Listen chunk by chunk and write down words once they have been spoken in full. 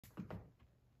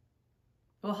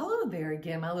Well, hello there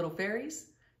again, my little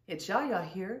fairies. It's Yaya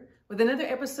here with another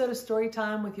episode of Story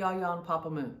Time with Yaya and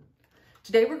Papa Moon.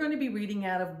 Today we're going to be reading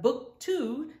out of Book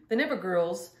 2, The Never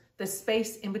Girls, The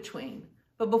Space in Between.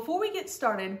 But before we get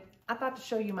started, I thought to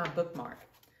show you my bookmark.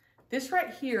 This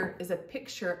right here is a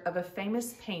picture of a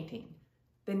famous painting.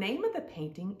 The name of the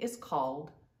painting is called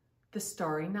The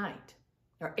Starry Night,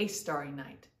 or A Starry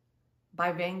Night,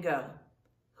 by Van Gogh,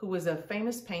 who was a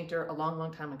famous painter a long,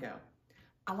 long time ago.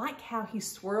 I like how he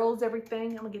swirls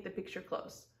everything. I'm gonna get the picture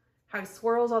close. How he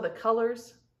swirls all the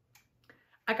colors.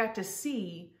 I got to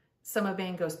see some of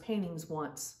Van Gogh's paintings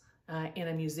once in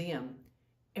a museum.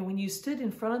 And when you stood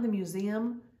in front of the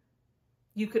museum,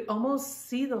 you could almost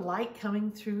see the light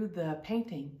coming through the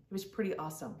painting. It was pretty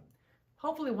awesome.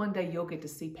 Hopefully one day you'll get to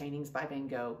see paintings by Van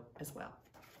Gogh as well.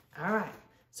 All right,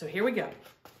 so here we go.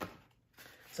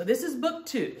 So this is book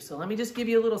 2. So let me just give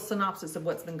you a little synopsis of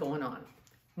what's been going on.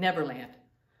 Neverland.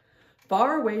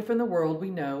 Far away from the world we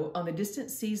know, on the distant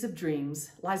seas of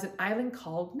dreams, lies an island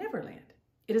called Neverland.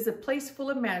 It is a place full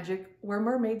of magic where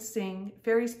mermaids sing,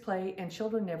 fairies play, and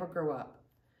children never grow up.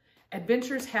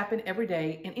 Adventures happen every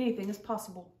day and anything is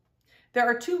possible. There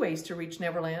are 2 ways to reach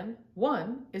Neverland.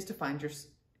 One is to find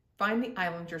the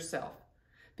island yourself.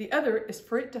 The other is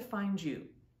for it to find you.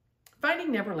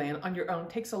 Finding Neverland on your own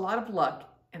takes a lot of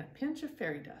luck and a pinch of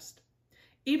fairy dust.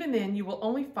 Even then, you will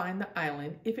only find the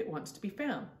island if it wants to be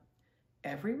found.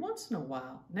 Every once in a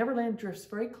while, Neverland drifts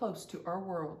very close to our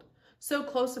world. So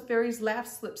close a fairy's laugh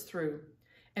slips through.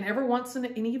 And every once in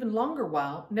an even longer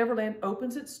while, Neverland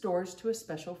opens its doors to a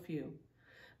special few.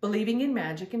 Believing in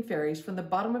magic and fairies from the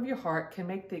bottom of your heart can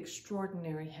make the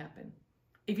extraordinary happen.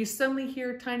 If you suddenly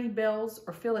hear tiny bells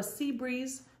or feel a sea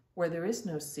breeze where there is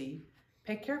no sea,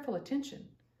 pay careful attention.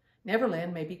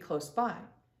 Neverland may be close by.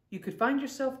 You could find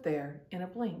yourself there in a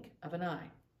blink of an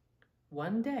eye.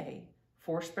 One day,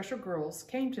 4 special girls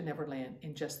came to Neverland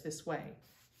in just this way,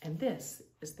 and this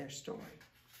is their story.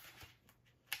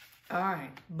 All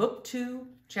right, Book 2,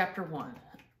 Chapter 1.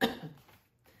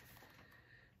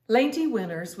 Lainey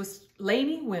Winters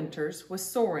was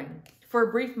soaring. For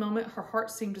a brief moment, her heart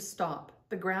seemed to stop.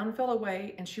 The ground fell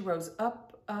away, and she rose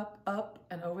up, up, up,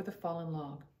 and over the fallen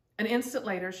log. An instant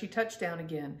later, she touched down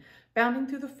again, bounding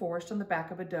through the forest on the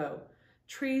back of a doe.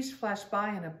 Trees flashed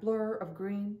by in a blur of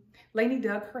green. Lainey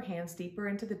dug her hands deeper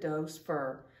into the doe's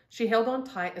fur. She held on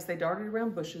tight as they darted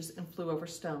around bushes and flew over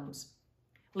stones.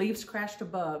 Leaves crashed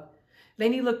above.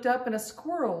 Lainey looked up and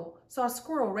saw a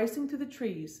squirrel racing through the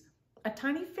trees. A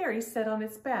tiny fairy sat on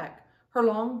its back, her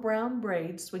long brown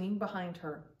braids swinging behind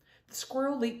her. The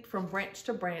squirrel leaped from branch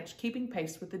to branch, keeping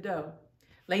pace with the doe.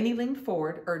 Lainey leaned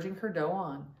forward, urging her doe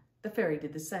on. The fairy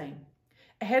did the same.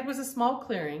 Ahead was a small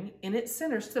clearing. In its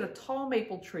center stood a tall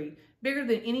maple tree, bigger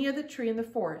than any other tree in the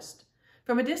forest.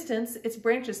 From a distance, its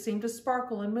branches seemed to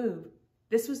sparkle and move.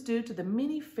 This was due to the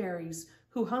many fairies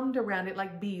who hummed around it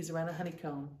like bees around a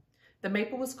honeycomb. The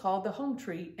maple was called the home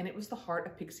tree, and it was the heart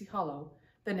of Pixie Hollow,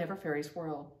 the Never Fairies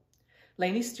world.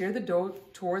 Lainey steered the doe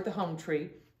toward the home tree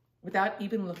without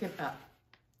even looking up.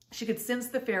 She could sense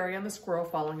the fairy and the squirrel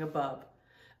following above.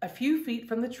 A few feet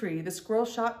from the tree, the squirrel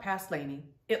shot past Lainey.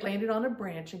 It landed on a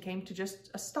branch and came to just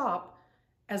a stop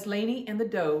as Lainey and the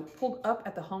doe pulled up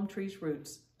at the home tree's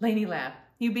roots. Lainey laughed.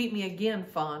 "You beat me again,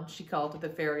 Fawn," she called to the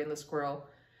fairy and the squirrel.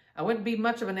 "I wouldn't be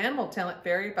much of an animal talent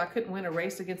fairy if I couldn't win a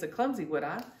race against a clumsy, would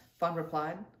I?" Fawn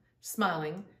replied.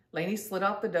 Smiling, Lainey slid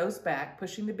off the doe's back,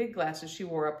 pushing the big glasses she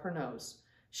wore up her nose.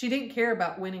 She didn't care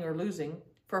about winning or losing.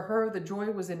 For her, the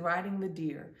joy was in riding the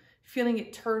deer, feeling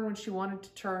it turn when she wanted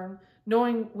to turn,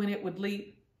 knowing when it would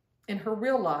leap. In her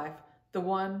real life, the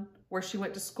one where she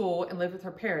went to school and lived with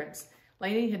her parents,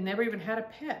 Lainey had never even had a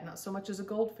pet, not so much as a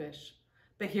goldfish.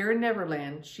 But here in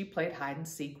Neverland, she played hide and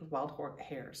seek with wild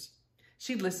hares.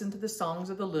 She listened to the songs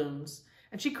of the loons,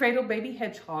 and she cradled baby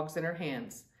hedgehogs in her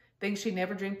hands, things she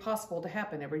never dreamed possible to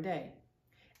happen every day.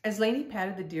 As Lainey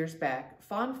patted the deer's back,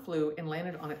 Fawn flew and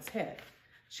landed on its head.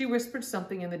 She whispered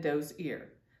something in the doe's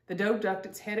ear. The doe ducked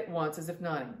its head at once as if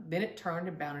nodding. Then it turned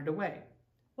and bounded away.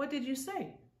 "What did you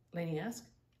say?" Lainey asked.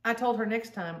 "I told her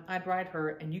next time I'd ride her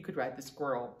and you could ride the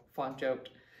squirrel," Fawn joked.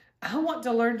 "I want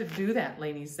to learn to do that,"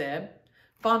 Lainey said.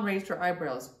 Fawn raised her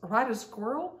eyebrows. "Ride a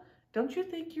squirrel? Don't you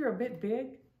think you're a bit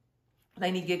big?"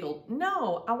 Lainey giggled.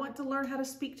 "No, I want to learn how to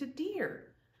speak to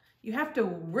deer." "You have to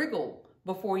wriggle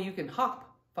before you can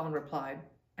hop," Fawn replied.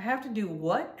 "I have to do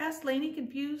what?" asked Lainey,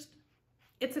 confused.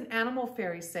 "It's an animal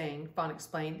fairy saying," Fawn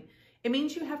explained. "It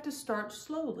means you have to start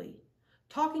slowly.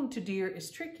 Talking to deer is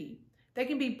tricky. They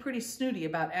can be pretty snooty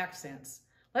about accents.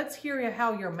 Let's hear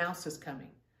how your mouse is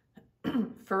coming."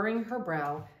 Furrowing her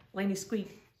brow, Lainey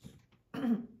squeaked,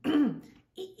 "Ee-ee,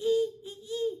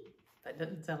 ee-ee." That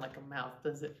doesn't sound like a mouse,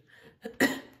 does it?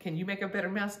 Can you make a better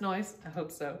mouse noise? I hope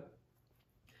so.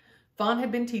 Fawn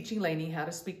had been teaching Lainey how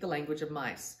to speak the language of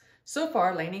mice. So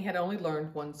far, Lainey had only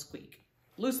learned one squeak.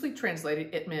 Loosely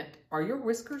translated, it meant, "Are your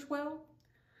whiskers well?"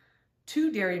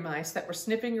 Two dairy mice that were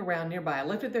sniffing around nearby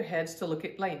lifted their heads to look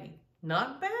at Lainey.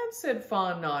 "Not bad," said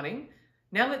Fawn, nodding.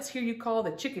 "Now let's hear you call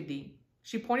the chickadee."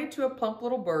 She pointed to a plump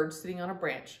little bird sitting on a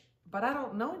branch. "But I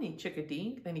don't know any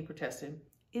chickadee," Lainey protested.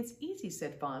 "It's easy,"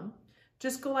 said Fawn.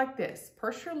 "Just go like this.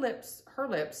 Purse your lips, her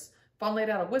lips." Fawn laid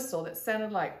out a whistle that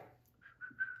sounded like...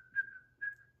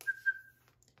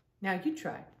 Now you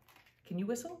try. Can you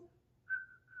whistle?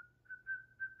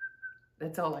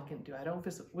 That's all I can do. I don't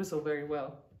whistle very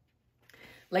well.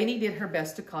 Lainey did her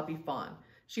best to copy Fawn.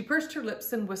 She pursed her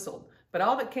lips and whistled, but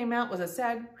all that came out was a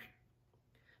sad...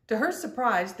 To her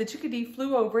surprise, the chickadee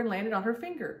flew over and landed on her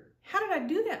finger. "How did I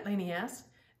do that?" Lainey asked.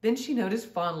 Then she noticed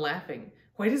Fawn laughing.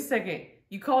 "Wait a second.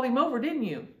 You called him over, didn't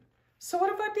you?" "So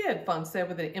what if I did?" Fawn said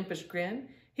with an impish grin.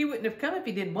 "He wouldn't have come if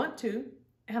he didn't want to."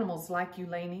 "Animals like you,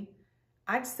 Lainey.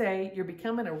 I'd say you're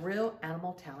becoming a real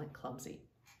animal talent clumsy."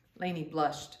 Lainey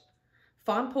blushed.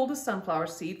 Fawn pulled a sunflower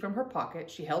seed from her pocket.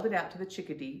 She held it out to the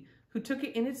chickadee, who took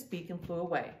it in its beak and flew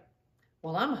away.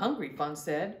 "Well, I'm hungry," Fawn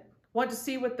said. "Want to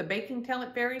see what the baking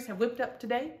talent fairies have whipped up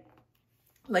today?"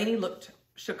 Lainey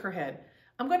shook her head.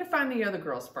 "I'm going to find the other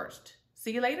girls first.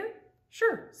 See you later?"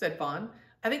 "Sure," said Fawn.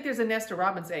 "I think there's a nest of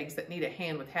robin's eggs that need a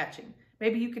hand with hatching.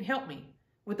 Maybe you can help me."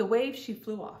 With a wave, she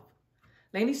flew off.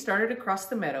 Lainey started across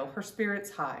the meadow, her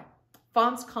spirits high.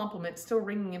 Fawn's compliment still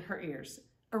ringing in her ears.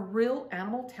 A real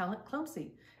animal talent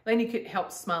clumsy. Lainey couldn't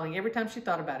help smiling every time she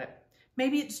thought about it.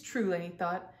 Maybe it's true, Lainey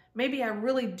thought. Maybe I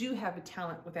really do have a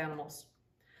talent with animals.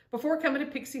 Before coming to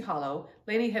Pixie Hollow,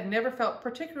 Lainey had never felt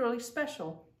particularly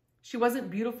special. She wasn't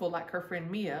beautiful like her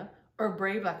friend Mia, or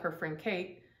brave like her friend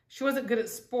Kate. She wasn't good at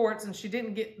sports, and she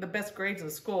didn't get the best grades in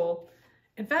school.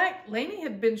 In fact, Lainey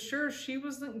had been sure she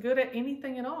wasn't good at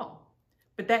anything at all.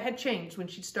 But that had changed when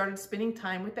she started spending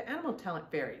time with the animal talent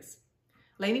fairies.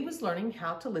 Lainey was learning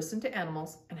how to listen to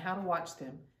animals and how to watch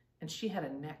them, and she had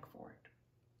a knack for it.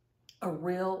 A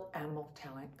real animal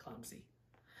talent clumsy.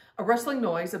 A rustling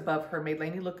noise above her made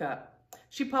Lainey look up.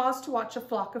 She paused to watch a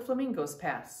flock of flamingos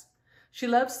pass. She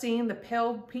loved seeing the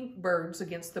pale pink birds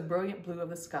against the brilliant blue of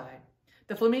the sky.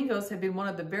 The flamingos had been one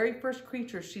of the very first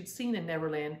creatures she'd seen in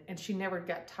Neverland, and she never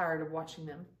got tired of watching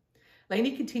them.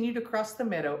 Lainey continued across the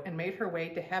meadow and made her way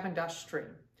to Havendash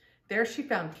Stream. There she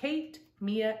found Kate,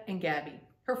 Mia, and Gabby,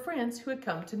 her friends who had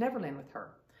come to Neverland with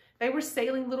her. They were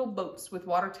sailing little boats with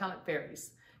water talent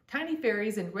fairies. Tiny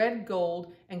fairies in red,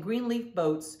 gold, and green leaf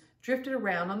boats drifted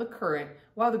around on the current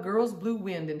while the girls blew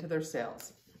wind into their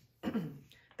sails.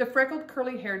 The freckled,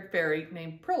 curly-haired fairy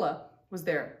named Prilla was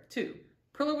there, too.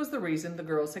 Prilla was the reason the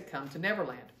girls had come to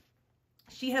Neverland.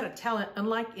 She had a talent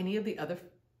unlike any of the other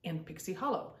in Pixie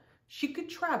Hollow. She could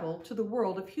travel to the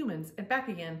world of humans and back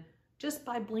again just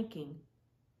by blinking.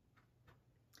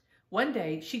 One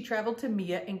day, she traveled to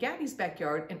Mia and Gabby's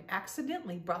backyard and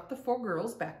accidentally brought the 4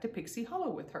 girls back to Pixie Hollow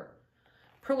with her.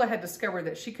 Prilla had discovered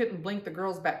that she couldn't blink the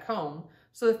girls back home,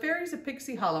 so the fairies of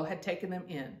Pixie Hollow had taken them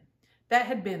in. That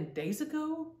had been days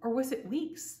ago, or was it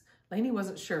weeks? Lainey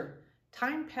wasn't sure.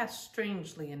 Time passed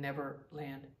strangely in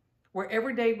Neverland, where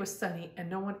every day was sunny and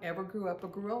no one ever grew up or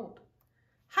grew old.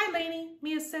 "Hi, Lainey,"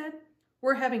 Mia said.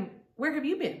 Where have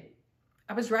you been?"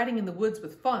 "I was riding in the woods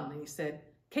with Fawn," Lainey said.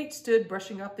 Kate stood,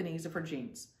 brushing off the knees of her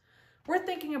jeans. "We're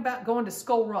thinking about going to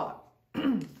Skull Rock,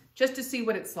 just to see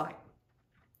what it's like,"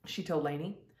 she told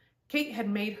Lainey. Kate had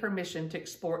made her mission to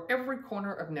explore every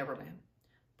corner of Neverland.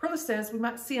 "Prilla says we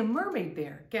might see a mermaid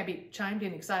there," Gabby chimed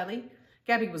in excitedly.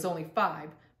 Gabby was only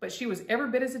 5, but she was every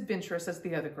bit as adventurous as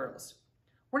the other girls.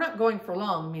 "We're not going for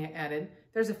long," Mia added.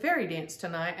 "There's a fairy dance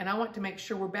tonight, and I want to make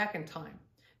sure we're back in time.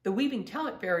 The weaving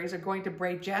talent fairies are going to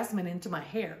braid jasmine into my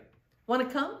hair. Want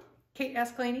to come?" Kate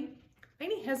asked Lainey.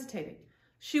 Lainey hesitated.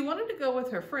 She wanted to go with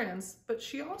her friends, but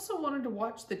she also wanted to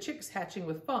watch the chicks hatching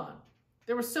with Fawn.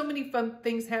 There were so many fun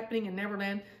things happening in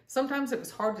Neverland, sometimes it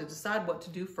was hard to decide what to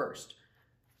do first.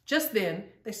 Just then,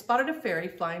 they spotted a fairy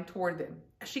flying toward them.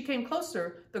 As she came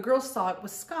closer, the girls saw it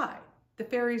was Sky. The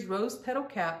fairy's rose petal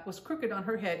cap was crooked on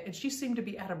her head, and she seemed to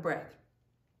be out of breath.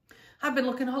 "I've been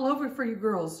looking all over for you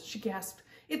girls," she gasped.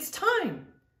 "It's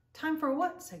time." "Time for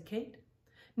what?" said Kate.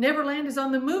 "Neverland is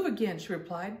on the move again," she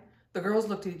replied. The girls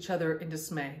looked at each other in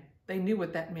dismay. They knew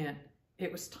what that meant.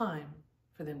 It was time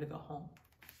for them to go home.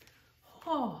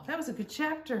 Oh, that was a good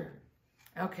chapter.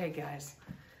 Okay, guys.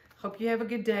 Hope you have a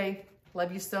good day.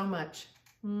 Love you so much.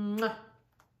 Mwah.